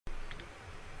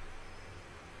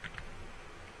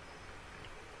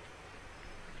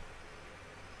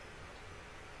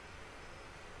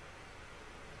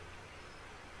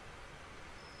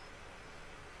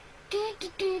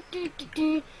I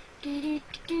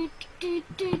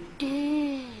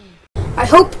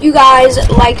hope you guys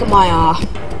like my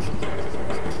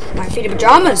faded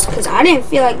pajamas, because I didn't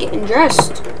feel like getting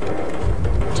dressed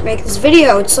to make this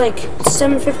video. It's like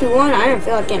 7:51. I didn't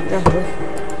feel like getting dressed.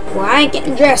 Well, I ain't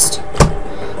getting dressed.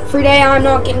 Free day, I'm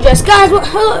not getting dressed. Guys,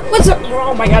 what's up?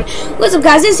 Oh my god. What's up,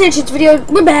 guys? This is Hitch's video.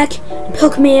 We're back.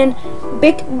 Pokemon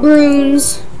Big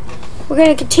Bruins. We're going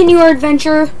to continue our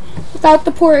adventure without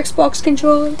the poor Xbox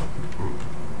controller,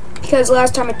 because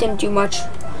last time it didn't do much.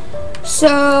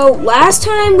 So, last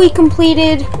time we beat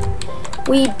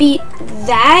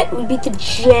the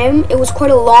gym. It was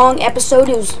quite a long episode.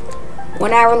 It was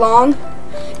 1 hour long,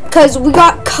 because we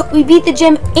beat the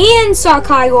gym and saw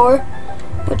Kyogre,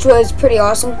 which was pretty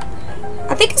awesome.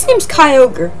 I think his name's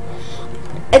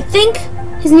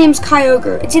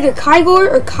Kyogre. It's either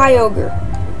Kyogre or Kyogre.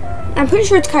 I'm pretty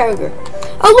sure it's Kyogre.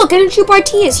 Oh look, Energy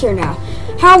YT is here now.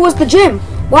 How was the gym?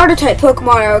 Water type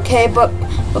Pokemon are okay, but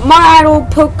my idol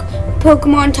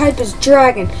Pokemon type is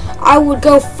Dragon. I would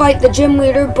go fight the gym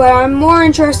leader, but I'm more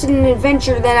interested in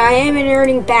adventure than I am in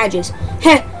earning badges.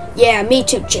 Heh, yeah, me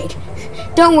too, Jake.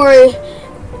 Don't worry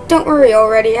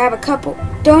already.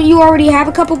 Don't you already have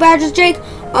a couple badges, Jake?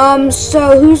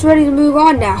 So who's ready to move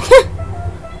on now?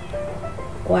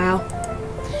 Wow.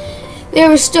 There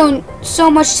was still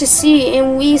so much to see,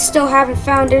 and we still haven't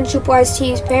found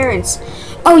YT's parents.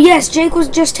 Oh yes, Jake was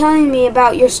just telling me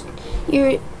about your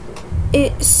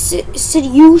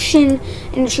situation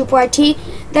in YT.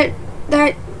 That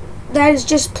is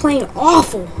just plain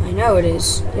awful. I know it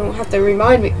is. You don't have to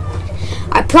remind me.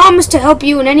 I promise to help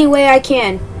you in any way I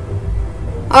can.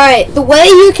 Alright, the way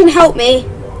you can help me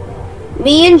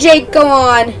and Jake go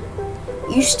on.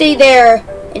 You stay there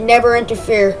and never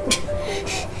interfere.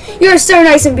 You're so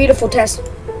nice and beautiful, Tess.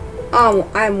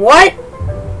 I'm what?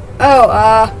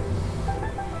 Oh,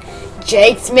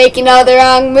 Jake's making all the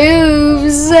wrong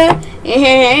moves.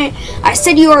 I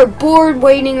said you are bored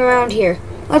waiting around here.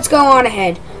 Let's go on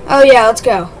ahead. Oh yeah, let's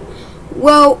go.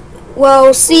 Well,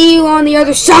 see you on the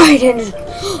other side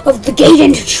of the gate,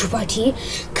 YT.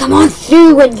 Come on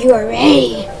through when you are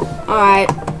ready.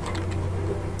 Alright.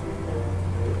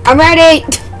 I'm ready.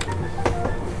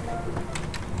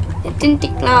 It didn't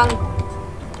take long.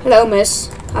 Hello, miss.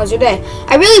 How's your day?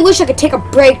 I really wish I could take a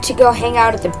break to go hang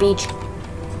out at the beach.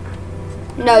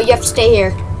 No, you have to stay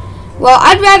here. Well,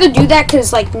 I'd rather do that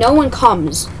because, like, no one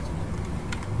comes.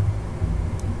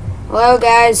 Hello,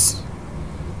 guys.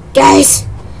 Guys!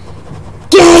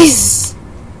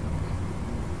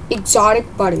 Exotic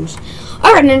butters.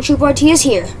 Alright, YT is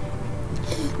here.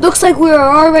 Looks like we are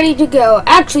all ready to go.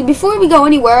 Actually, before we go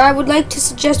anywhere, I would like to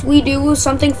suggest we do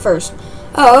something first.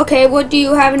 Oh, okay. What do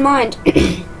you have in mind?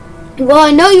 Well,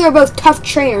 I know you are both tough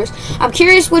trainers. I'm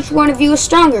curious which one of you is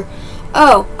stronger.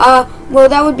 Oh, well,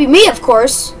 that would be me, of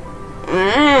course.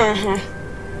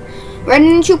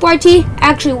 YT?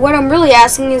 Actually, what I'm really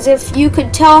asking is if you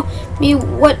could tell me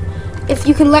if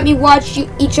you can let me watch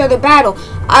each other battle.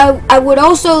 I would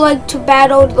also like to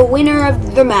battle the winner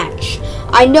of the match.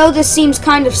 I know this seems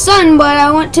kind of sudden, but I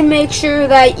want to make sure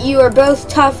that you are both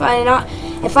tough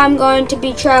if I'm going to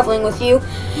be traveling with you.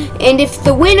 And if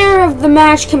the winner of the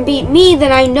match can beat me,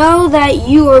 then I know that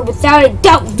you are without a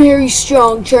doubt very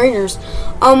strong trainers.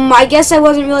 I guess I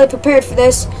wasn't really prepared for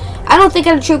this. I don't think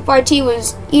YT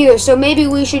was either, so maybe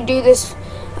we should do this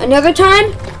another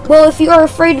time. Well, if you are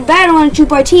afraid to battle on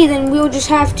YT, then we'll just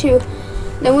have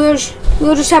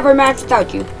our match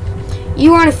without you.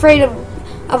 You aren't afraid of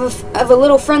a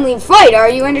little friendly fight, are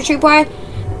you, YT?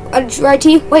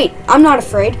 Wait, I'm not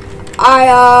afraid.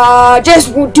 I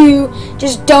just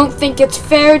don't think it's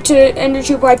fair to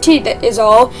YT, that is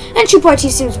all. And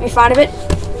YT seems to be fine of it.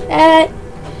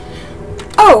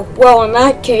 Oh, well, in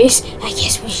that case, I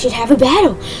guess we should have a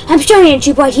battle. I'm sorry,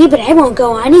 YT, but I won't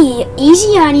go on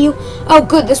easy on you. Oh,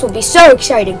 good, this will be so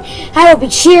exciting. I will be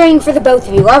cheering for the both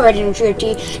of you. All right, YT,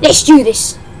 let's do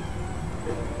this.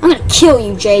 I'm gonna kill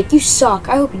you, Jake. You suck.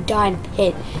 I hope you die in a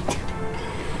pit.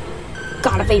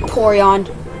 Got a Vaporeon.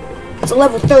 It's a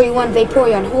level 31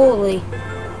 Vaporeon. Holy.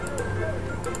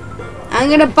 I'm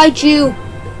gonna bite you.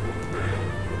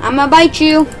 I'm gonna bite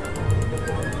you.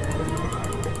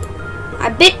 I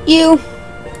bit you.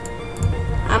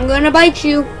 I'm gonna bite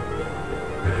you.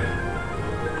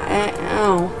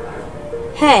 Oh.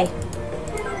 Hey.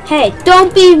 Hey,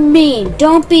 don't be mean.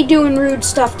 Don't be doing rude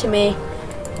stuff to me.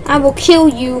 I will kill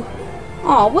you.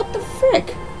 Oh, what the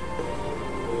frick?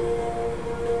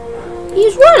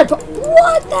 He's running.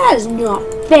 What? That is not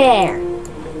fair.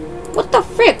 What the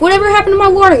frick? Whatever happened to my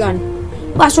water gun?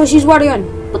 Last choice, use water gun.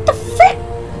 What the frick?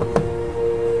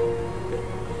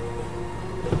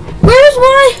 Where's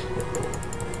my...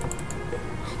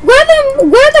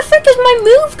 Where the frick is my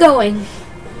move going?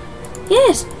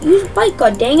 Yes, use bite,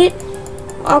 god dang it.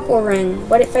 Aqua ring,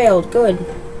 but it failed. Good.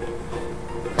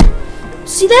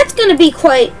 See, that's gonna be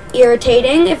quite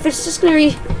irritating if it's just gonna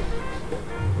be.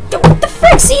 What the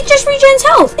frick? See, it just regens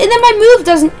health, and then my move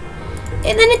doesn't.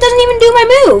 And then it doesn't even do my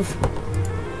move.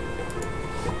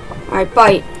 Alright,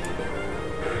 bite.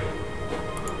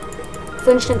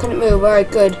 Flinched and couldn't move.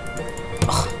 Alright, good.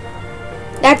 Ugh.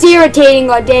 That's irritating,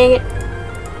 god dang it.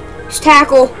 Use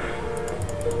tackle.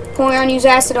 Point on, use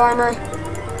acid armor.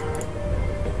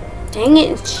 Dang it,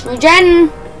 it's regen.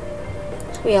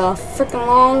 It's gonna be a freaking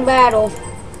long battle.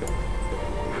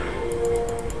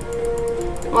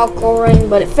 Aqua ring,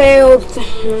 but it failed. It's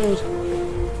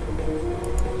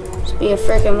gonna be a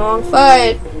freaking long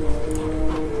fight.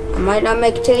 I might not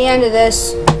make it to the end of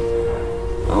this.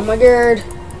 Oh my god.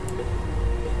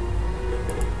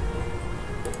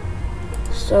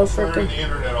 So freaking. Turn the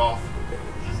internet off.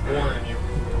 Just warning you.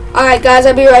 Alright guys,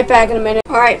 I'll be right back in a minute.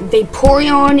 Alright,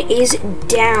 Vaporeon is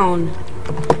down.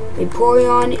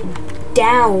 Vaporeon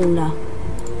down.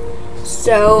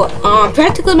 So,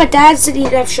 practically my dad said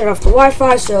he'd have shut off the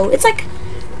Wi-Fi, so it's like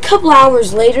a couple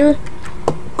hours later.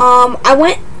 I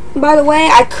went, by the way,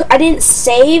 I didn't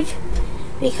save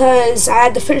because I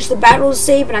had to finish the battle to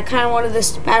save, and I kind of wanted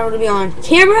this battle to be on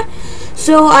camera.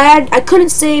 So I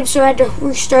couldn't save, so I had to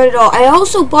restart it all. I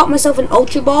also bought myself an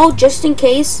Ultra Ball just in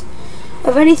case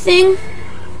of anything.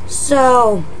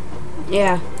 So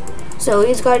yeah. So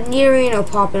he's got Nidorino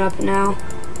popping up now.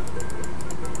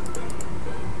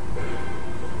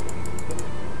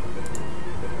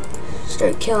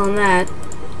 Start killing that.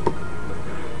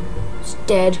 It's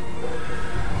dead.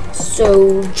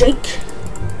 So Jake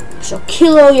shall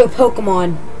kill all your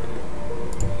Pokemon.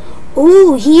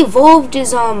 Ooh, he evolved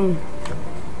his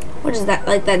what is that?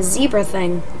 Like that zebra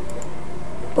thing.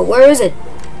 But where is it?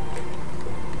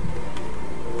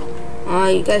 Oh,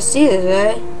 you guys see this,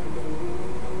 eh?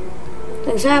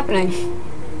 Things happening.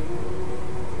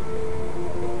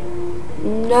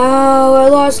 No, I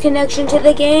lost connection to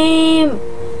the game.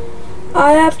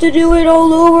 I have to do it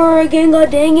all over again,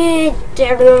 god dang it.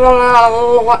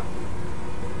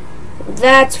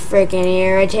 That's freaking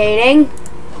irritating.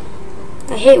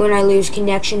 I hate when I lose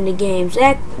connection to games.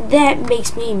 That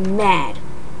makes me mad.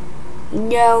 You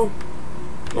know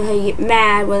how you get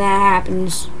mad when that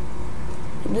happens.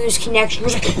 You lose connection.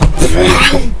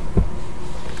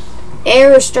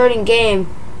 Error starting game.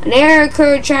 An error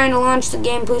occurred trying to launch the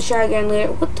game. Please try again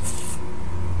later. What the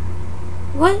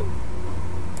what?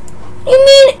 What do you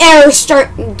mean error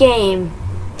starting game?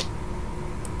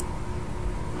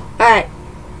 Alright.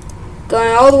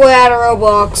 Going all the way out of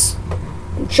Roblox.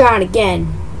 I'm trying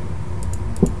again.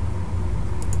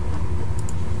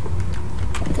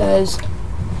 Because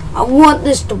I want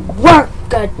this to work,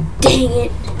 god dang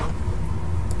it.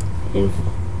 And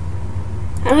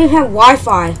I don't even have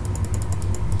Wi-Fi.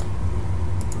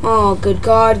 Oh, good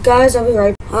god, guys, I'll be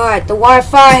right back. Alright, the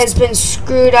Wi-Fi has been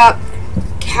screwed up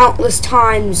countless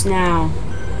times now.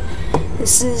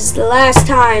 This is the last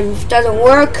time. If it doesn't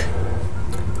work,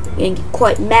 I'm gonna get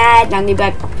quite mad. Now I'm gonna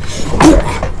get back.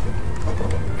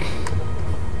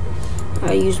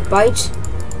 I use bite.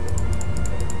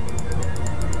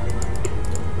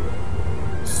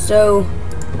 So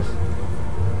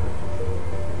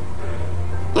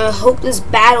I hope this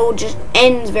battle just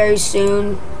ends very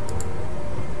soon.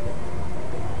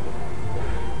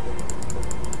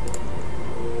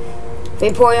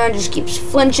 Vaporeon just keeps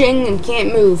flinching and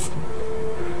can't move.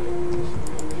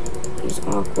 Use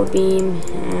Aqua Beam.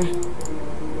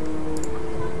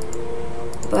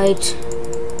 Bite.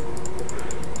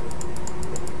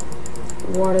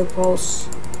 Water Pulse.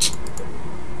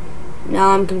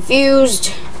 Now I'm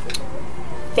confused.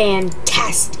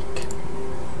 Fantastic.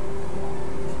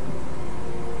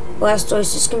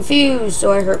 Blastoise is confused,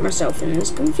 so I hurt myself in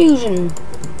this confusion.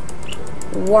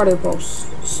 Water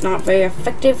Pulse. It's not very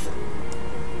effective.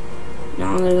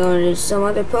 Now I'm gonna go into some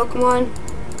other Pokemon.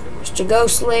 Mr.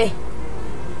 Ghostly.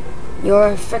 You're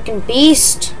a frickin'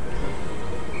 beast.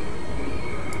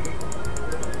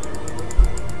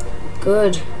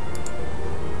 Good.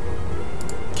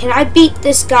 Can I beat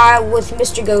this guy with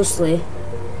Mr. Ghostly?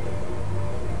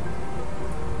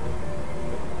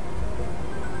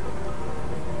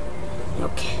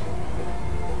 Okay.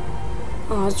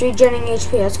 Oh, it's regenerating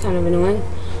HP. That's kind of annoying.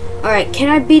 Alright, can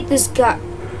I beat this guy?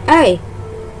 Hey!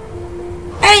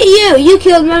 Hey, you! You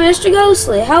killed my Mr.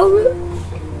 Ghostly. How rude.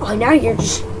 Oh, now you're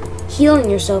just healing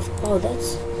yourself. Oh,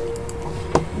 that's...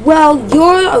 Well,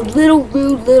 you're a little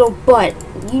rude little butt.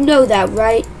 You know that,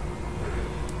 right?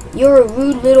 You're a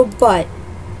rude little butt.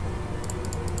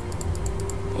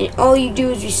 and all you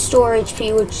do is restore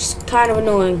HP, which is kind of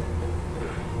annoying.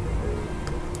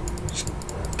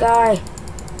 Guy.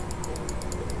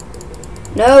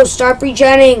 No, stop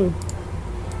regenning.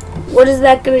 What is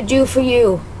that gonna do for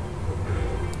you?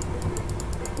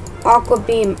 Aqua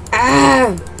beam.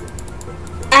 Ah!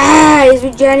 Ah! He's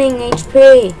regenning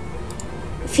HP.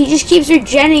 If he just keeps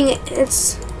regenning,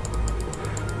 it's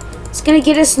gonna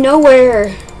get us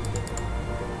nowhere.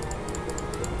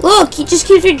 Look, he just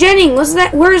keeps regenning. What's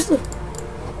that? Where's the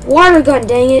water gun?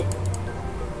 Dang it!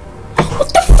 What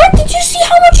the frick? Did you see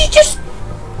how much he just?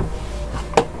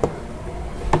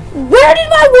 Where did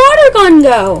my water gun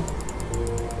go?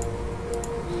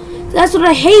 That's what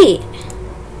I hate.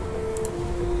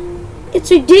 It's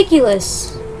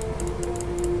ridiculous.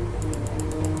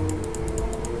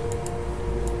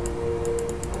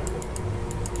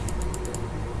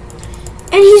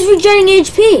 And he's regenerating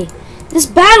HP. This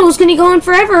battle is going to go on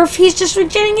forever if he's just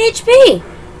regenerating HP.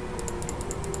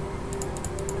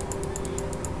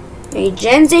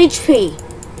 Regens HP.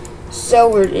 So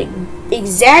we're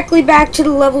exactly back to the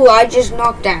level I just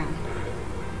knocked down.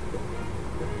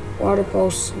 Water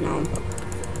pulse. Now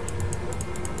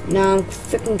I'm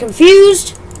freaking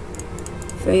confused.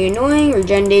 Very annoying.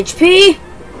 Regen HP.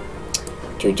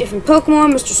 Two different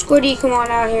Pokemon. Mr. Squiddy, come on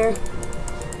out here.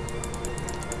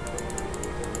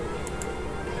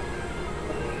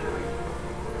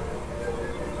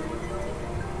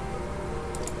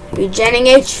 Regenning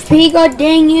HP, god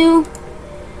dang you.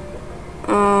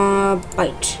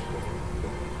 Bite.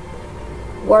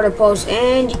 Water pulse,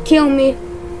 and you kill me.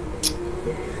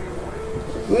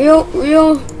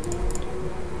 Real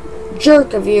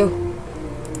jerk of you.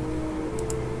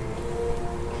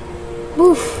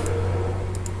 Oof.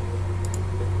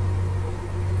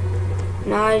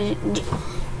 Now,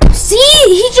 see,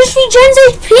 he just regens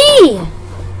HP.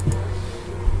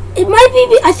 It might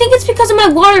be, I think it's because of my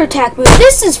water attack move.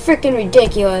 This is freaking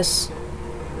ridiculous.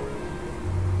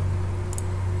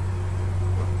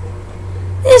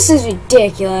 This is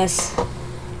ridiculous.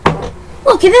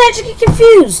 Look, and then I just get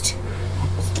confused.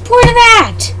 What's the point of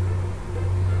that?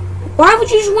 Why would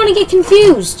you just want to get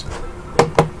confused?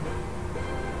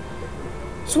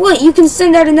 So what, you can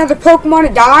send out another Pokemon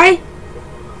to die?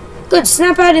 Good,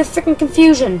 snap out of freaking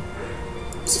confusion.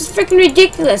 This is freaking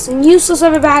ridiculous and useless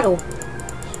of a battle.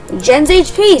 Regens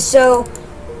HP, so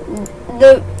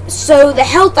the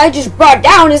health I just brought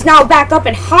down is now back up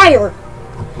and higher.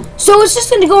 So it's just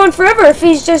going to go on forever if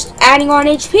he's just adding on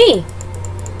HP.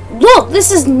 Look,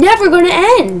 this is never going to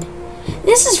end.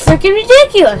 This is freaking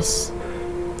ridiculous.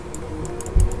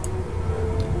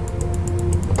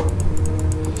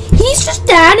 He's just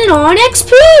adding on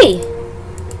XP.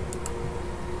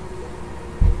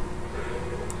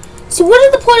 See, what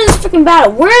is the point of this freaking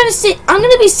battle? I'm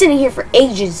gonna be sitting here for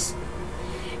ages.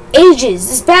 Ages.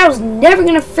 This battle's never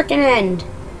gonna freaking end.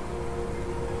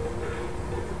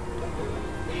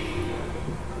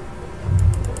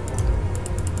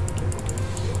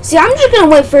 See, I'm just gonna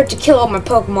wait for it to kill all my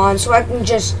Pokemon so I can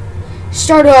just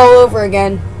start it all over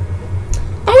again.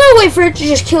 I'm gonna wait for it to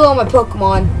just kill all my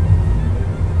Pokemon.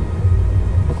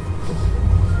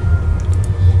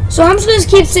 So I'm just going to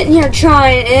keep sitting here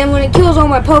trying, and when it kills all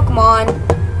my Pokemon,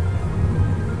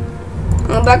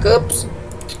 I'm back. Oops.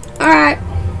 Alright.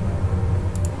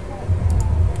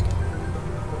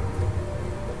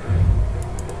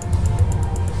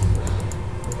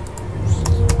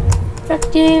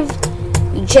 Effective.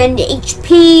 Regen to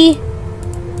HP.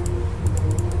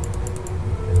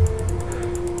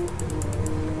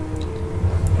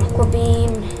 Aqua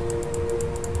Beam.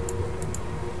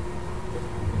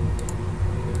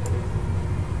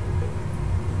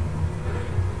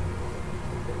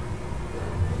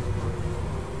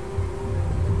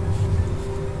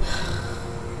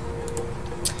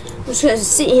 I'm just gonna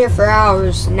sit here for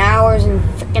hours and hours and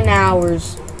freaking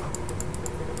hours.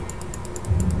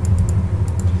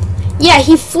 Yeah,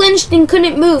 he flinched and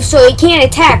couldn't move, so he can't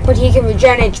attack, but he can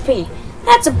regen HP.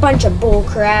 That's a bunch of bull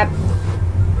crap.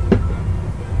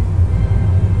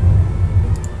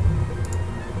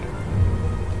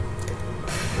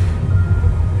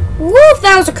 Woof,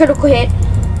 that was a critical hit.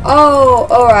 Oh,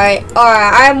 alright.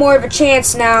 I have more of a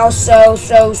chance now, so.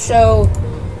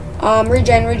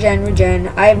 Regen.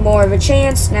 I have more of a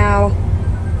chance now.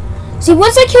 See,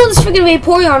 once I kill this freaking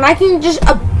Vaporeon, I can just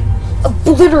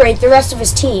obliterate the rest of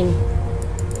his team.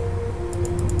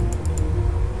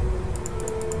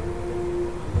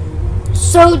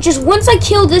 So, just once I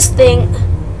kill this thing,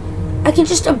 I can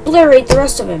just obliterate the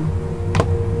rest of him.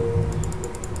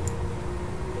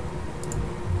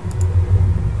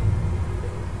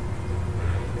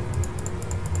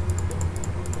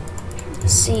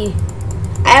 Let's see.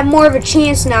 I have more of a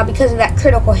chance now because of that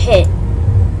critical hit.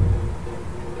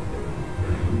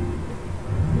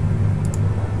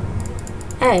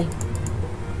 Hey.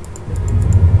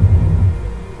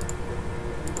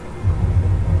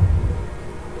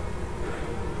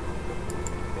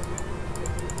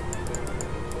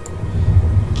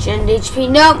 Gen HP.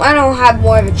 Nope, I don't have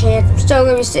more of a chance. I'm still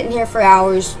going to be sitting here for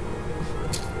hours.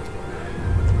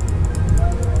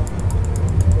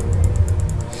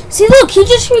 See, look, he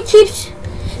just keeps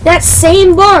that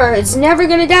same bar. It's never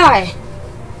going to die.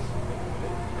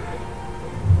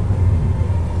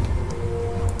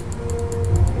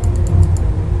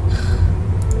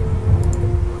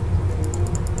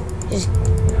 Just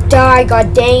die,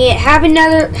 god dang it. Have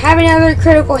another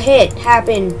critical hit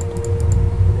happen.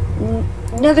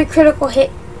 Another critical hit.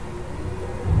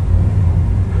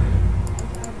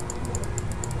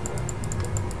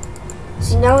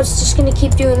 See, now it's just gonna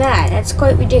keep doing that. That's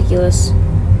quite ridiculous.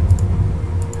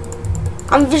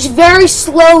 I'm just very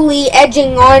slowly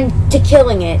edging on to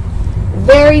killing it.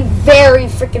 Very, very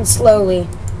freaking slowly.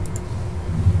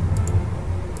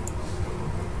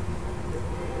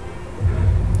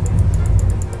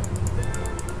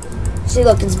 See,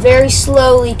 look, it's very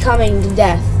slowly coming to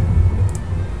death.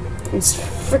 It's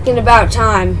freaking about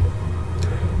time.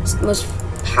 It's the most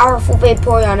powerful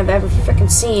Vaporeon I've ever freaking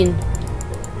seen.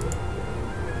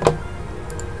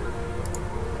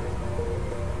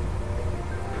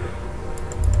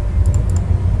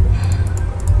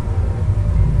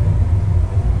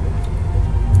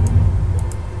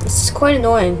 This is quite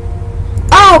annoying.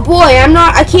 Oh boy,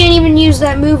 I can't even use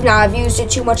that move now. I've used it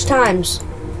too much times.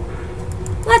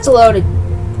 That's a load of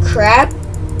crap.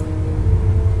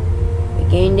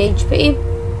 Gained HP.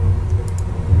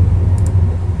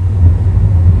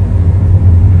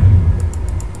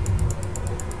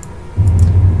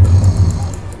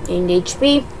 Gained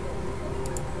HP.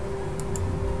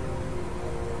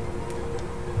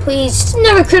 Please, just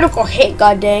another critical hit,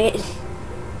 god dang it.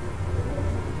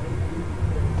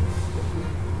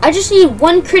 I just need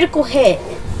one critical hit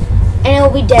and it'll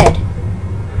be dead.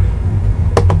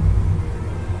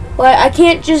 But I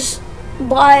can't just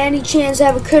by any chance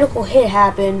have a critical hit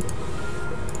happen,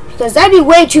 because that'd be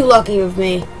way too lucky of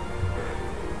me.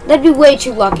 That'd be way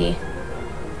too lucky.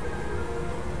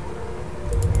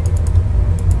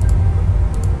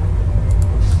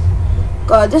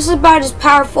 God, this is about as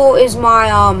powerful as my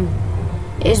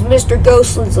is Mr.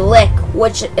 Ghostly's lick,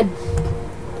 which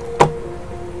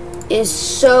is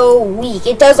so weak.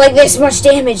 It does like this much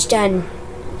damage done.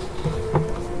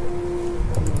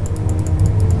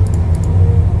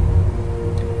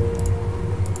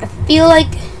 I feel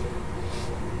like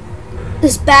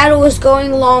this battle is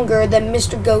going longer than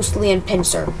Mr. Ghostly and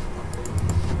Pinsir.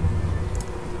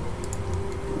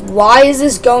 Why is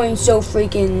this going so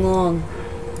freaking long?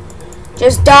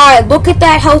 Just die. Look at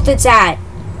that health it's at.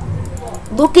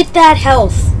 Look at that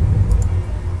health.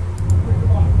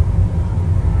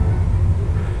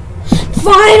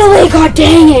 Finally, god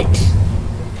dang it.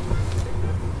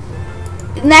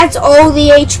 And that's all the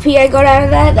HP I got out of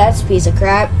that? That's a piece of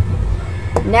crap.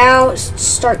 Now,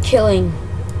 start killing.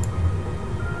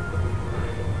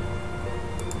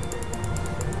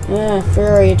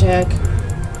 Fury attack.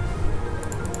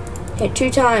 Hit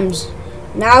 2 times.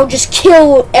 Now just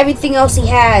kill everything else he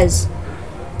has.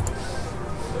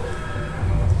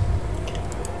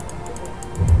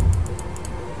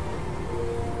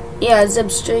 Yeah,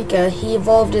 Zebstrika. He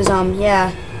evolved his,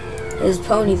 his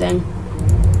pony thing.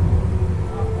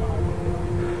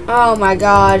 Oh my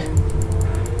god.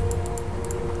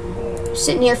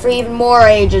 Sitting here for even more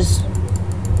ages.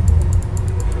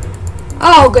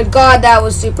 Oh, good god, that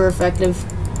was super effective.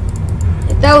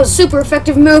 That was a super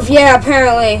effective move, yeah,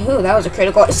 apparently. Ooh, that was a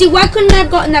critical. See, why couldn't I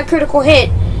have gotten that critical hit?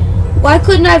 Why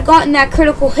couldn't I have gotten that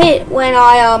critical hit when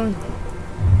I,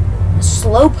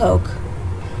 Slowpoke?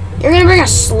 You're gonna bring a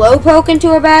Slowpoke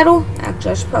into a battle?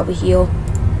 Actually, I should probably heal.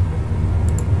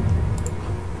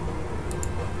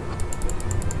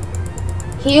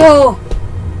 Heal!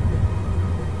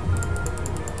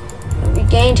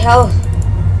 Regained health.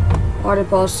 Water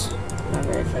Pulse. Not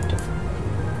very effective.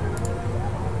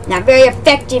 Not very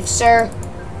effective, sir.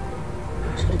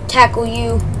 Just gonna tackle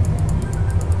you.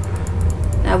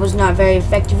 That was not very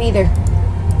effective either.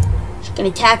 Just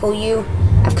gonna tackle you.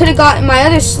 I could have gotten my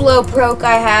other Slowpoke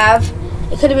I have.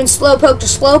 It could have been Slowpoke to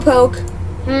Slowpoke.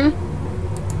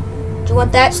 Do you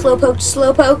want that? Slowpoke to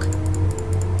Slowpoke?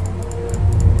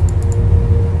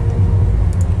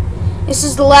 This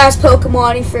is the last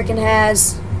Pokemon he freaking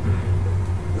has.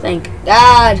 Thank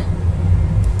God.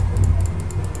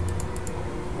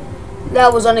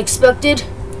 That was unexpected.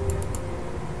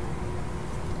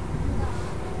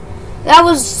 That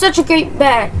was such a great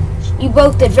match. You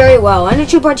both did very well.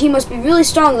 Energy Party must be really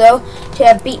strong, though, to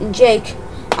have beaten Jake.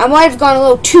 I might have gone a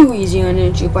little too easy on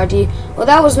Energy Party. Well,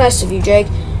 that was nice of you, Jake.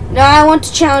 Now I want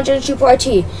to challenge Energy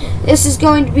Party. This is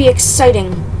going to be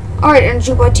exciting. Alright,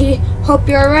 Energy Party. Hope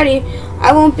you're ready.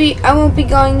 I won't be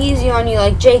going easy on you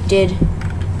like Jake did.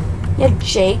 Yeah,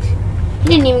 Jake. He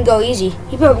didn't even go easy.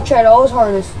 He probably tried all his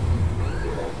hardest.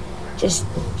 Just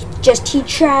he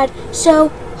tried so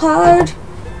hard.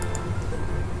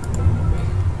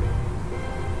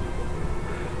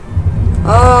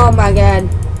 Oh my god.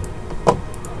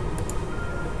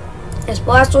 This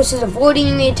Blastoise is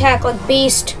avoiding the attack like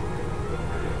beast.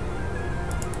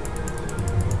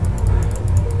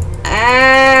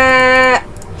 Ah!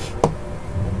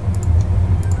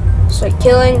 Start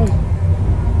killing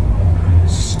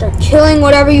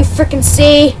whatever you frickin'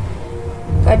 see.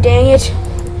 God dang it.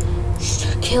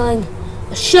 Start killing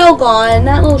a Shogun,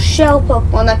 that little shell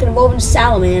Pokemon that can evolve into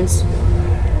Salamence.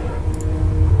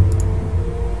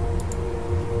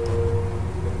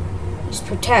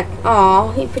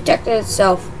 Aw, he protected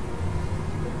itself.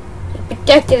 It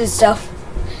protected itself.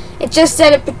 It just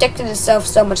said it protected itself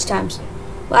so much times.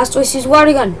 Blastoise used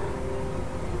Water Gun.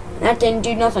 That didn't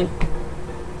do nothing.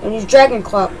 And used Dragon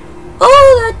Claw.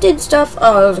 Oh, that did stuff.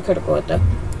 Oh, that was a critical hit though.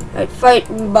 Alright, fight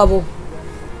and bubble.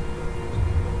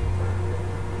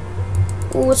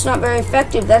 Ooh, it's not very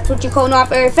effective. That's what you call not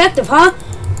very effective, huh?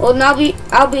 Well, now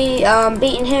I'll be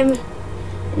beating him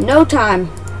in no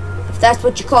time. That's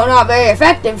what you call not very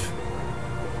effective.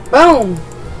 Boom.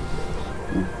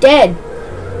 Dead.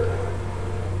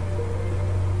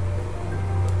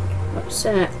 I'm just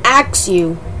gonna axe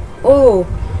you. Oh,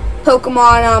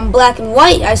 Pokemon black and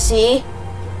white, I see.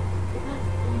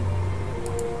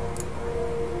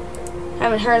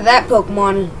 Haven't heard of that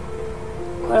Pokemon in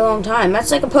quite a long time. That's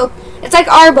like it's like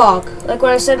Arbok, like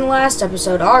what I said in the last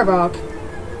episode. Arbok.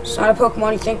 It's not a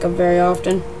Pokemon you think of very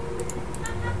often.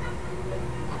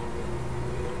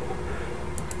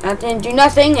 That didn't do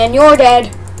nothing, and you're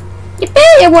dead.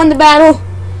 Yippee! I won the battle.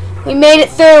 We made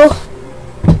it through.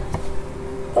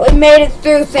 We made it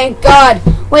through, thank God.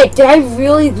 Wait, did I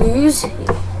really lose?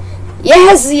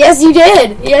 Yes, you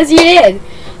did. Yes, you did.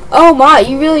 Oh my,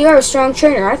 you really are a strong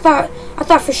trainer. I thought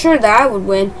for sure that I would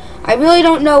win. I really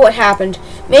don't know what happened.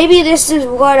 Maybe this is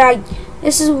what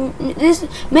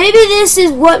maybe this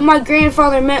is what my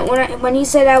grandfather meant when he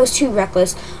said I was too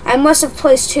reckless. I must have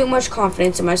placed too much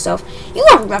confidence in myself. You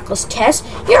aren't reckless, Tess.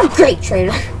 You're a great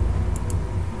trainer.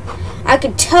 I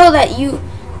could tell that you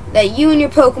and your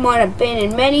Pokemon have been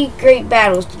in many great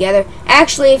battles together.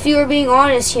 Actually, if you were being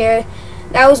honest here,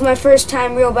 that was my first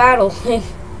time real battling.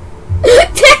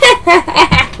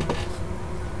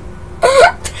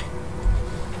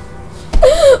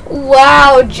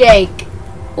 Wow, Jake.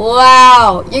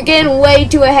 Wow, you're getting way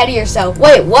too ahead of yourself.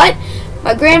 Wait, what?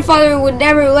 My grandfather would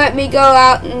never let me go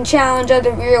out and challenge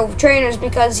other real trainers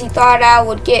because he thought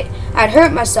I'd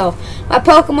hurt myself. My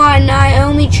Pokemon and I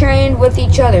only trained with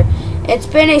each other. It's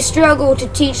been a struggle to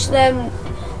teach them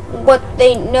what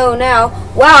they know now.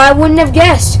 Wow, I wouldn't have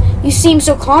guessed. You seem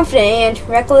so confident and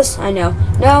reckless. I know.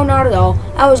 No, not at all.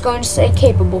 I was going to say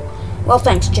capable. Well,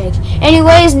 thanks, Jake.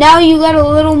 Anyways, now you let a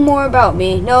little more about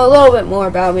me. Know a little bit more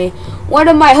about me. One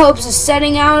of my hopes is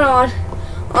setting out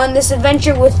on this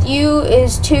adventure with you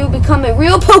is to become a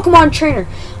real Pokemon trainer.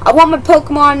 I want my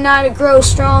Pokemon and I to grow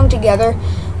strong together.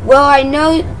 Well, I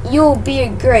know you'll be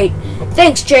great.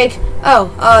 Thanks, Jake.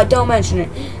 Oh, don't mention it.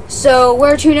 So,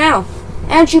 where to now?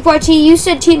 Energy Party, you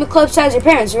said Team Eclipse has your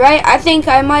parents, right? I think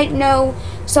I might know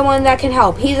someone that can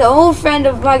help. He's an old friend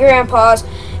of my grandpa's,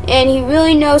 and he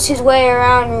really knows his way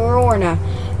around Rorna.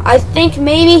 I think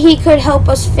maybe he could help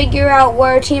us figure out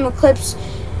where Team Eclipse's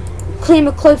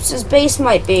base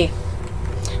might be.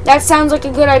 That sounds like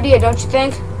a good idea, don't you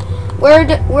think?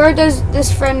 Where does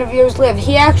this friend of yours live?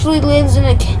 He actually lives in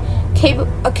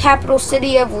a capital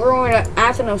city of Rorna,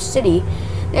 Athenos City.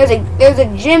 There's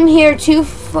a gym here too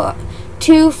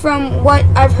from what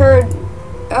I've heard.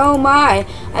 Oh my,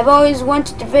 I've always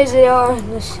wanted to visit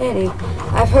the city.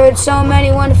 I've heard so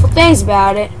many wonderful things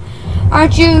about it.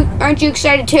 Aren't you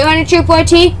excited too, Energy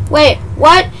Party? Wait,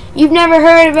 what? You've never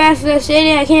heard of Athenos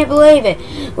City? I can't believe it.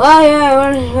 Well,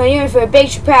 yeah, you're in for a big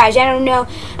surprise. I don't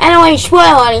want to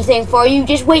spoil anything for you.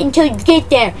 Just wait until you get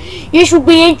there. This will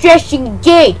be interesting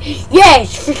indeed.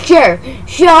 Yes, for sure.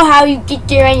 Show how you get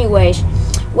there anyways.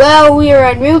 Well, we are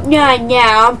on Route 9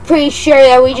 now. I'm pretty sure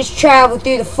that we just travel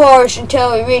through the forest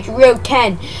until we reach Route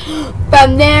 10.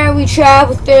 From there, we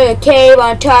travel through a cave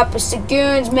on top of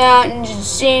Sagoon's Mountains. It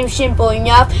seems simple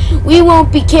enough. We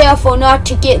won't be careful not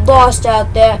to get lost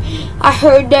out there. I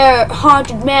heard there are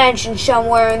haunted mansions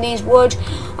somewhere in these woods.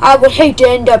 I would hate to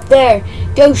end up there.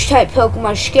 Ghost type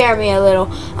Pokemon scare me a little.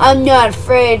 I'm not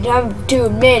afraid. I'm to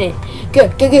admit it.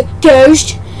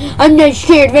 Ghost? I'm not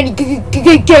scared of any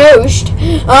ghost.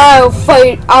 I'll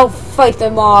fight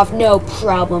them off, no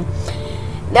problem.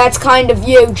 That's kind of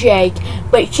you, Jake.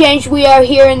 But since we are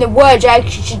here in the woods, I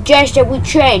suggest that we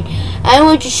train. I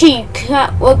want to see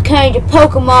what kind of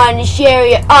Pokemon this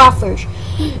area offers.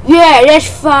 Yeah, that's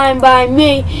fine by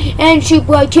me. And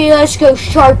Super IT, let's go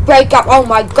sharp break up. Oh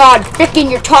my god,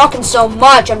 frickin' you're talking so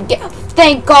much.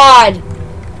 Thank God.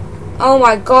 Oh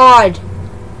my god.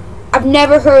 I've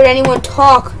never heard anyone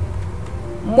talk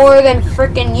more than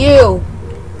frickin' you.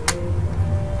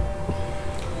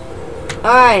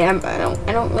 Alright,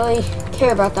 I don't really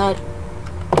care about that.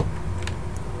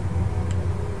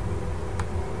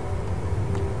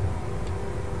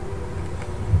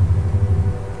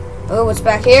 Oh, what's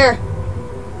back here?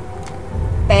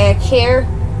 Back here.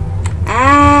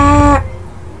 Ah!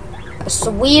 A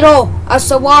Sawaddle.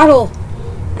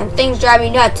 And things drive me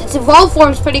nuts. Its evolved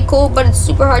form's pretty cool, but it's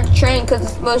super hard to train because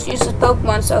it's the most useless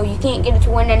Pokemon, so you can't get it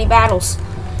to win any battles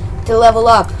to level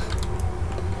up.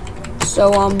 So,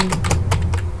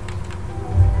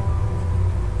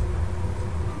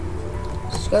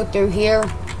 let's go through here.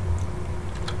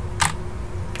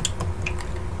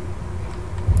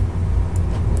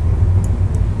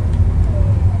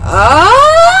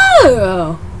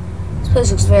 Oh! This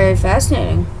place looks very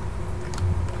fascinating.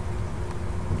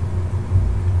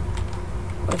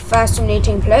 What a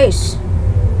fascinating place.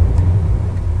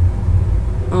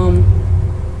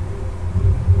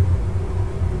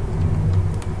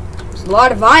 There's a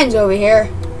lot of vines over here.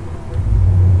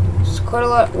 There's quite a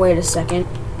lot. Wait a second.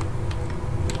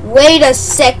 Wait a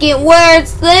second.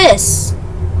 Where's this?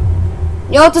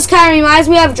 You know what this kind of reminds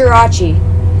me of? Jirachi.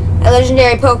 A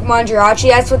legendary Pokemon Jirachi.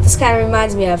 That's what this kind of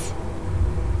reminds me of.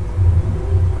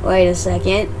 Wait a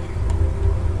second.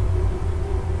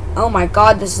 Oh my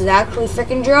god, this is actually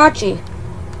freaking Jirachi.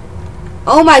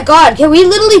 Oh my god, can we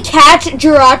literally catch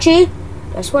Jirachi?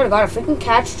 I swear to god, if we can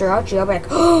catch Jirachi, I'll be like,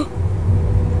 oh.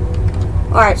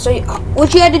 Alright, so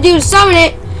what you had to do to summon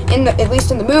it, at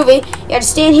least in the movie, you had to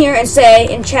stand here and say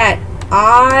in chat,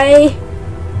 I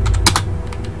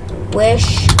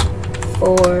wish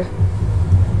for...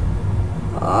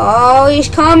 Oh, he's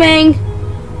coming.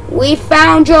 We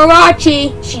found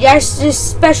Jirachi. She has this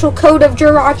special code of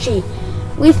Jirachi.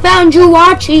 We found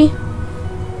Jirachi.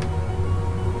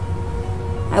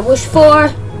 I wish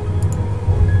for...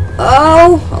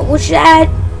 Oh, I wish that...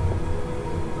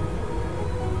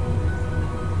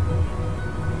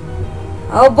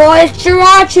 Oh boy, it's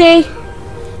Jirachi.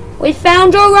 We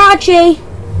found Jirachi.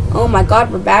 Oh my god,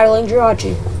 we're battling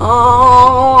Jirachi.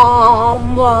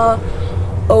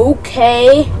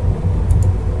 Okay.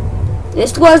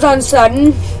 This was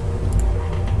unsudden.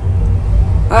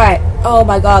 Alright. Oh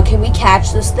my god, can we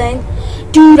catch this thing?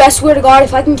 Dude, I swear to god,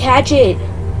 if I can catch it.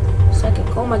 Second.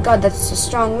 Oh my god, that's a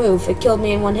strong move. It killed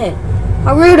me in one hit.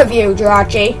 How rude of you,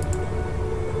 Jirachi.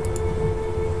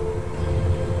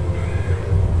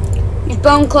 Use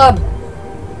Bone Club.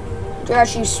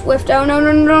 Jirachi, swift. Oh no,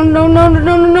 no, no, no, no, no,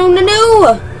 no, no, no,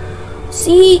 no.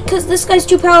 See, because this guy's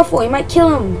too powerful. He might kill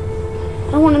him.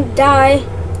 I don't want him to die.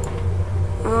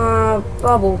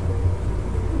 Bubble.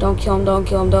 Don't kill him, don't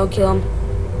kill him, don't kill him.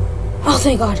 Oh,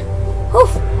 thank God.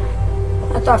 Oof.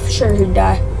 I thought for sure he'd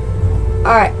die.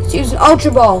 Alright, let's use an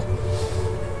Ultra Ball.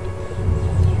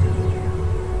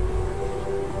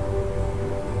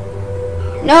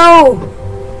 No!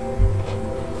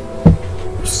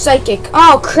 Psychic.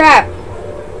 Oh, crap.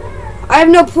 I have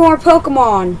no more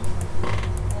Pokemon.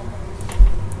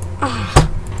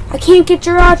 I can't get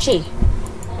Jirachi.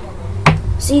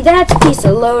 See, that's a piece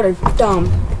of load of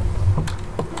dump.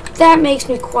 That makes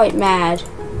me quite mad.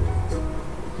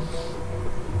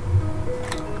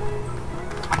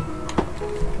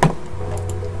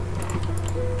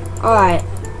 Alright.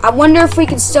 I wonder if we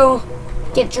can still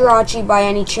get Jirachi by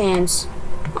any chance.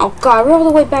 Oh god, we're all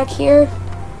the way back here.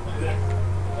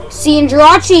 See, in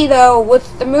Jirachi, though,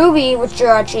 with the movie with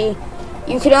Jirachi,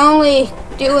 you can only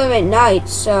do him at night,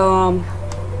 so,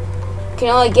 you can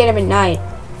only get him at night.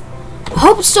 I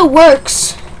hope it still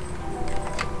works.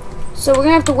 So we're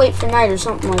gonna have to wait for night or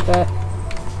something like that.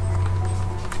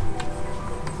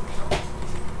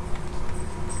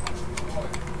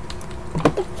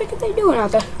 What the frick are they doing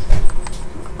out there?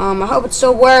 I hope it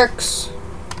still works.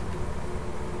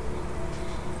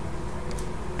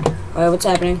 Wait, what's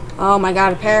happening? Oh my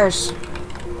god, a Paris.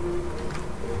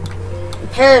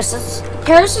 Paris,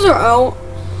 Paris is our own.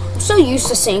 I'm so used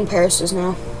to seeing Parises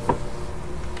now.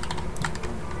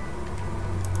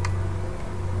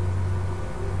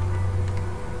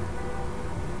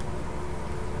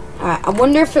 I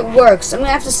wonder if it works. I'm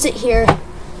gonna have to sit here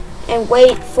and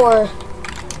wait for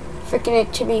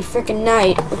it to be freaking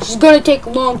night, which is gonna take a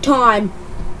long time.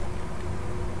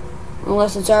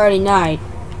 Unless it's already night.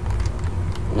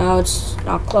 No, it's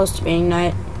not close to being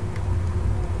night.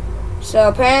 So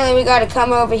apparently we gotta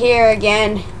come over here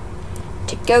again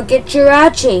to go get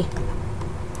Jirachi.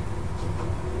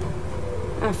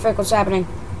 Oh frick, what's happening?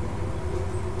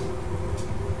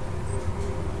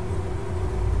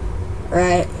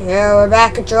 Right, here we're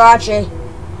back at Jirachi.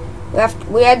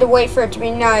 We had to wait for it to be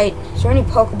night. Is there any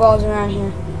Pokeballs around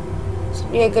here? This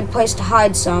would be a good place to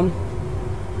hide some.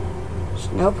 There's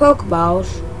no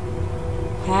Pokeballs.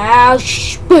 How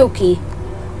spooky.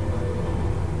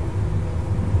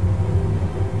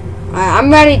 I'm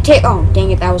ready to take... Oh,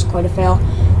 dang it, that was quite a fail.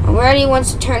 I'm ready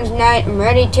once it turns night. I'm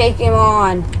ready to take him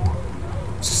on.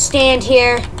 Stand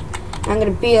here. I'm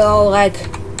gonna be all like,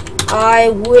 I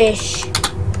wish...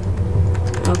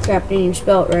 Oh crap, I didn't even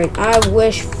spell it right. I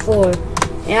wish for...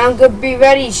 And I'm gonna be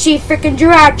ready to see frickin'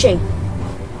 Jirachi.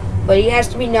 But he has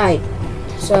to be night.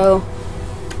 So,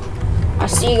 I'll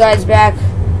see you guys back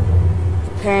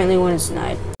apparently when it's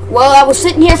night. Well, I was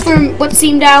sitting here for what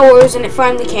seemed hours and it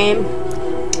finally came.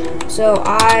 So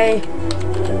I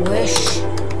wish...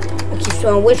 I keep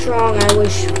spelling wish wrong. I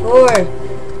wish for...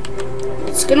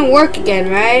 It's gonna work again,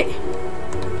 right?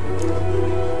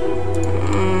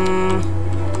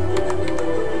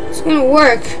 It's gonna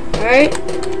work, right?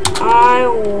 I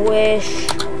wish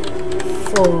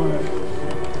for...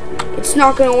 It's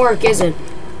not gonna work, is it?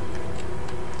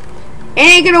 It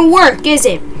ain't gonna work, is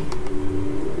it?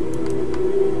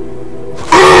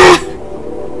 Ah!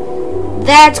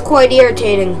 That's quite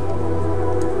irritating.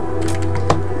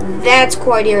 That's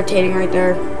quite irritating right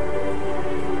there.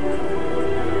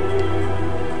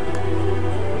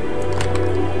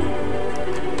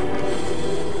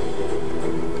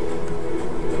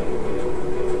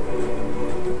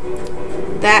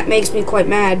 That makes me quite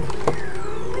mad.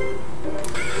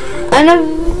 An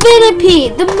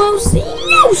Avidipede, the most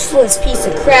useless piece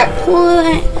of crap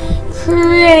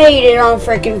created on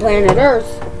freaking planet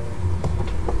Earth.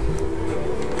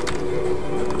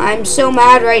 I'm so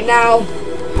mad right now.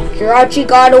 Jirachi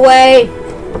got away.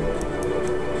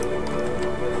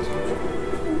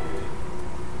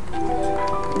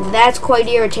 That's quite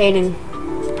irritating.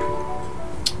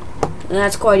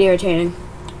 That's quite irritating.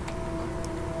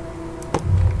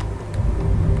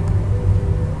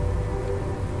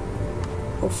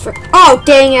 Oh,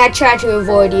 dang it, I tried to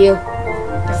avoid you.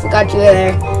 I forgot you were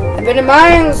there. I've been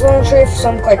admiring this long tree for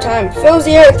some quite time. It fills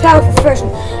the air with powerful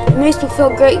freshness. It makes me feel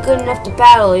great, good enough to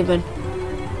battle even.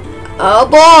 Oh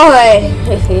boy!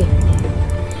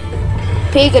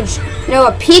 Pikachu. No,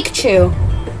 a Pikachu.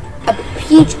 A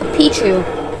Pichu.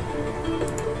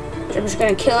 Which I'm just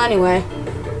gonna kill anyway.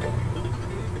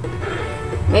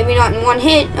 Maybe not in one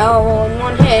hit. Oh, well, in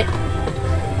one hit.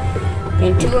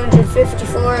 And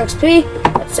 254 XP.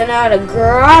 Let's send out a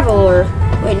Graveler.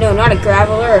 Wait, no, not a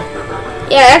Graveler.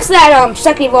 Yeah, that's that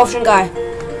second evolution guy.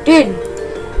 Dude,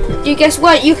 guess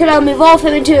what? You could evolve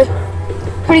him into a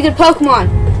pretty good Pokemon.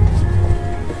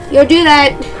 You'll do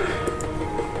that.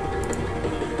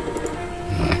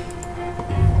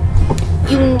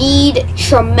 You need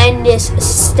tremendous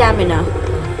stamina.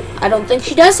 I don't think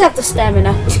she does have the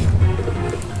stamina.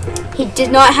 He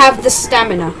did not have the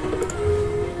stamina.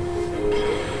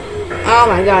 Oh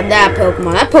my god, that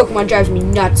Pokemon. That Pokemon drives me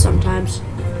nuts sometimes.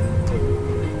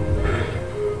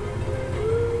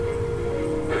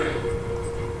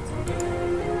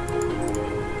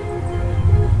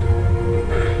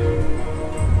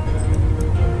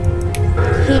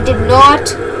 He did not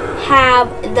have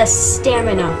the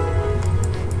stamina.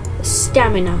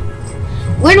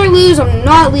 Win or lose, I'm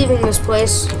not leaving this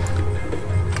place.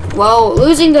 Well,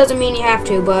 losing doesn't mean you have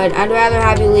to, but I'd rather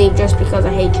have you leave just because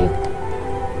I hate you.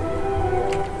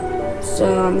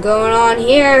 So I'm going on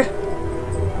here.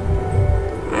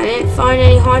 I didn't find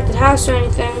any haunted house or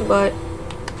anything, but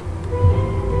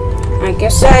I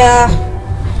guess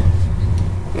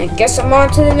I'm on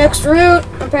to the next route,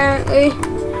 apparently.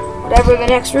 Whatever the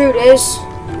next route is.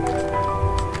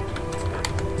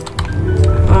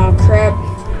 Oh crap.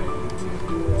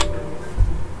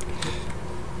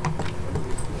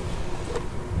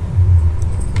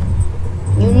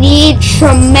 You need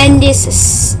tremendous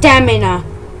stamina.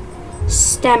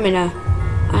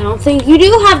 I don't think you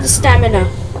do have the stamina.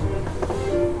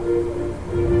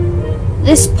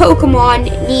 This Pokemon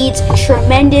needs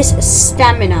tremendous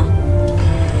stamina.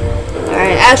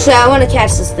 Alright, actually I want to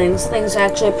catch this thing. This thing's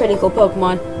actually a pretty cool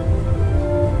Pokemon.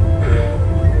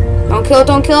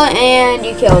 Don't kill it, and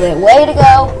you killed it. Way to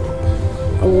go.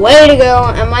 Way to go.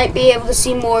 I might be able to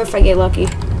see more if I get lucky.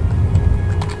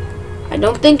 I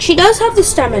don't think she does have the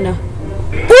stamina.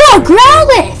 Oh,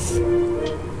 Growlithe!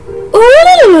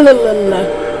 Ooh,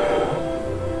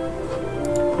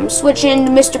 I'm switching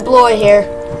to Mr. Bloy here.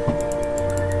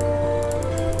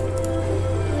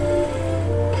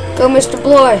 Go, Mr.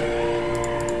 Bloy.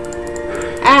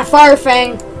 Ah, Fire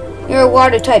Fang. You're a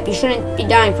water type. You shouldn't be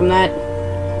dying from that.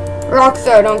 Rock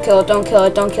Throw. Don't kill it. Don't kill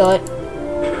it. Don't kill it.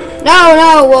 No,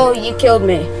 no. Well, you killed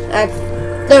me. That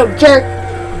little jerk.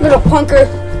 Little punker.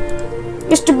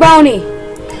 Mr. Boney.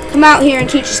 Come out here and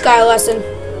teach this guy a lesson.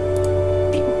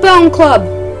 Bone Club.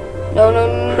 No, no,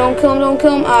 no. Don't kill him. Don't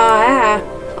kill him.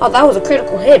 Oh, that was a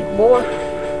critical hit, boy.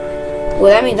 Well,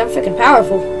 that means I'm freaking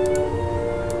powerful.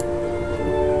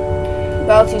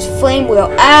 Balti's Flame Wheel.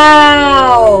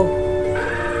 Ow!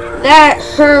 That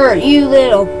hurt, you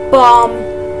little bum.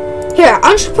 Here,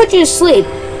 I'll just put you to sleep.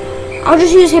 I'll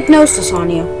just use hypnosis on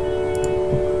you.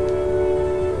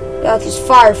 Balti's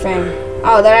Fire Fang.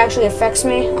 Oh, that actually affects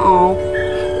me? Oh.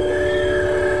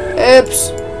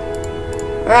 Oops.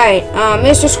 Right,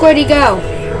 Mr. Squiddy, go.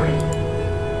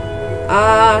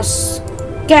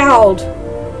 Scald.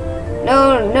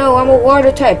 No, no, I'm a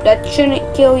water type. That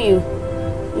shouldn't kill you.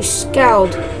 You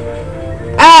scowled.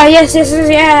 Ah, yes, yes, yes,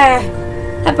 yeah.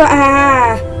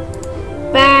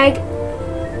 Bag.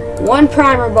 1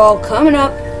 primer ball coming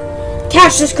up.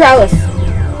 Catch this Growlithe.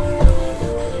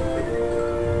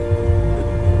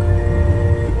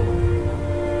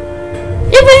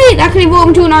 Yippee! That can evolve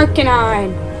into an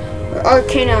Arcanine. Or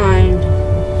Arcanine.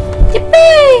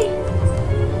 Yippee!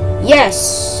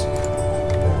 Yes.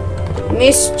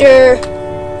 Mr.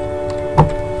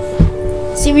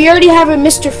 See, we already have a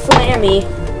Mr. Flammy.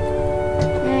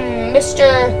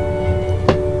 Mr.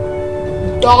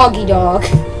 Doggy Dog.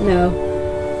 No.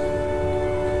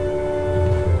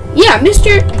 Yeah,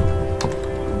 Mr.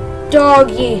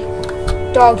 Doggy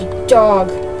Dog.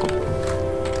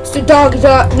 Mr. Doggy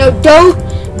Dog. No,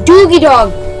 Doogie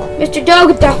Dog. Mr.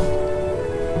 Doggy Dog.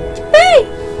 Hey!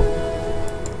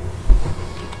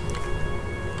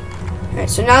 Alright,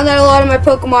 so now that a lot of my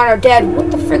Pokemon are dead,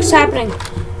 what the frick's happening?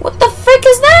 What the frick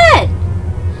is that?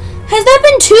 Has that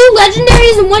been 2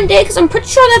 legendaries in one day? Because I'm pretty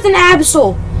sure that's an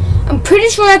Absol. I'm pretty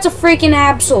sure that's a freaking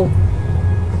Absol.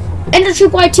 Ender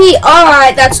Troop YT.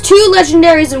 Alright, that's 2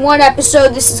 legendaries in one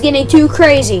episode. This is getting too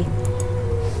crazy.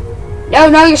 No,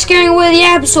 no, you're scaring away the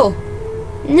Absol.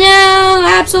 No,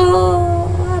 Absol.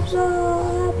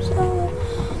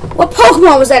 What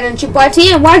Pokemon was that, Ender Troop YT?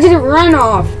 And why did it run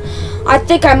off? I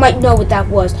think I might know what that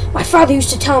was. My father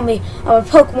used to tell me of a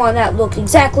Pokemon that looked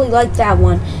exactly like that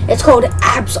one. It's called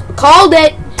Absol. Called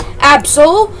it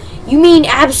Absol? You mean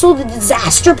Absol, the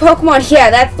disaster Pokemon? Yeah,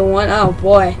 that's the one. Oh,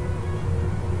 boy.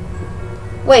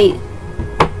 Wait.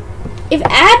 If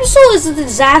Absol is a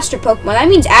disaster Pokemon, that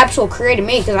means Absol created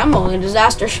me because I'm only a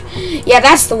disaster. Yeah,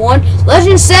 that's the one.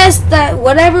 Legend says that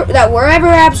wherever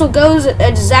Absol goes, a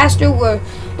disaster will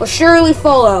surely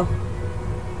follow.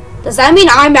 Does that mean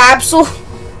I'm Absol?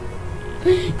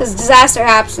 Because disaster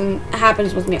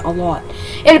happens with me a lot.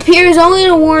 It appears only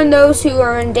to warn those who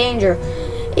are in danger.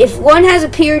 If one has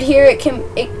appeared here, it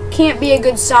can't be a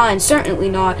good sign. Certainly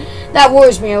not. That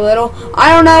worries me a little. I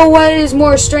don't know what is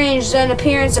more strange than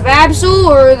appearance of Absol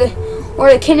or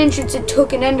the kin entrance it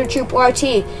took in Ender Troop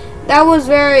YT. That was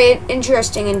very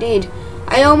interesting indeed.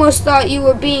 I almost thought you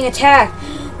were being attacked.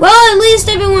 Well, at least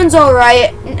everyone's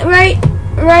alright.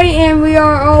 Right, and we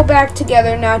are all back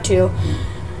together now too.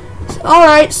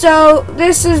 Alright, so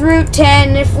this is Route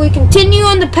 10. If we continue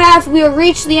on the path, we'll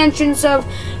reach the entrance of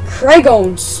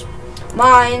Kragon's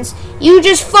mines. You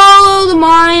just follow the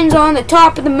mines on the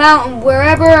top of the mountain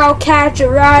wherever I'll catch a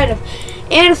ride of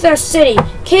Amethyst City.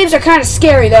 Caves are kind of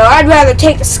scary though. I'd rather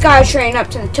take the Sky Train up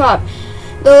to the top.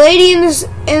 The lady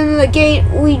in the gate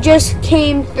we just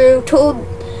came through told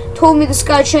me the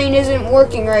Sky Train isn't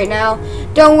working right now.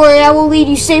 Don't worry, I will lead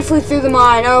you safely through the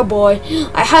mine. Oh boy.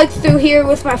 I hiked through here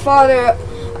with my father.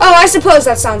 Oh, I suppose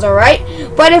that sounds alright.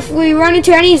 But if we run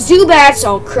into any Zubats,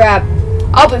 oh crap.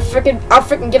 I'll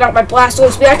freaking get out my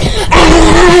Blastoise be like,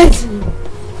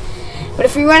 But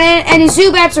if we run into any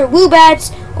Zubats or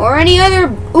Woobats or any other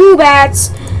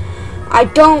Oobats, I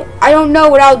don't know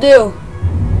what I'll do.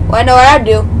 Well, I know what I'd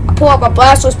do. I'll pull out my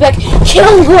Blastoise be like,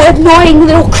 kill the annoying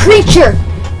little creature.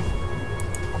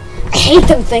 I hate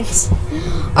them things.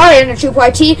 Alright, Ender Troop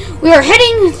YT, we are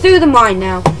heading through the mine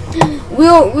now.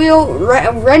 We'll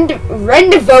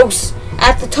rendezvous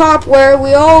at the top where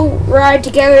we all ride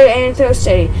together to Amethyst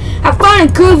City. Have fun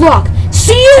and good luck.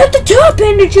 See you at the top,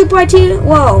 Ender Troop YT.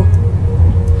 Whoa.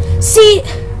 See,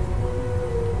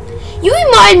 you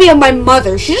remind me of my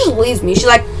mother. She just leaves me. She's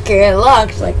like, good luck.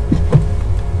 She's like,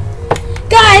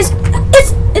 guys,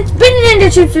 It's been an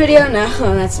internship video. No,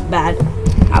 that's bad.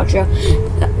 Outro.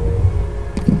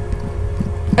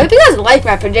 I think you guys like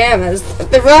my pajamas.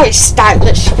 They're really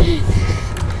stylish.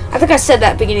 I think I said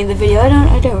that at the beginning of the video.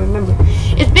 I don't remember.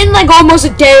 It's been like almost a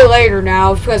day later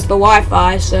now because of the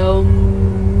Wi-Fi, so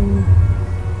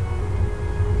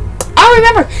I don't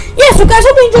remember. Yeah, so guys,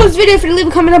 hope you enjoyed this video. If you leave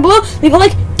a comment down below, leave a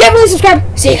like, definitely subscribe.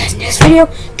 See you guys in the next video.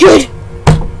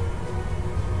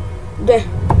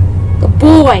 Good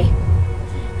boy.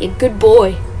 Yeah, good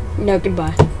boy. No,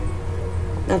 goodbye.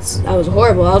 That was a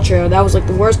horrible outro. That was like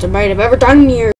the worst I might have ever done here.